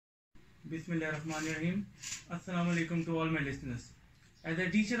Bismillahirrahmanirrahim. Assalamu alaikum to all my listeners. As a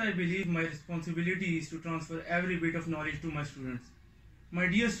teacher, I believe my responsibility is to transfer every bit of knowledge to my students. My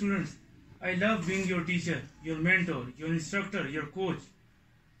dear students, I love being your teacher, your mentor, your instructor, your coach.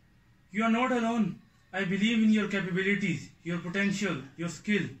 You are not alone. I believe in your capabilities, your potential, your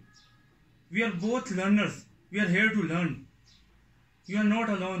skill. We are both learners. We are here to learn. You are not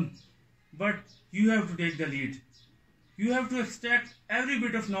alone, but you have to take the lead. You have to extract every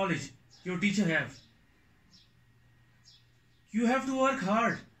bit of knowledge your teacher has. You have to work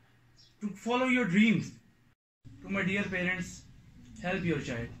hard to follow your dreams. To my dear parents, help your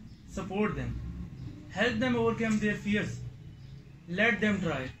child. Support them. Help them overcome their fears. Let them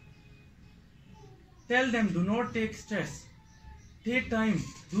try. Tell them do not take stress. Take time.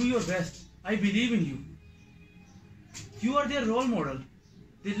 Do your best. I believe in you. You are their role model.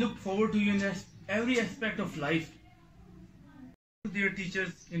 They look forward to you in every aspect of life. Their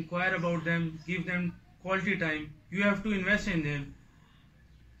teachers, inquire about them, give them quality time. You have to invest in them.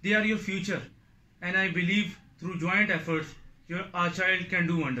 They are your future, and I believe through joint efforts our child can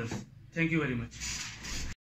do wonders. Thank you very much.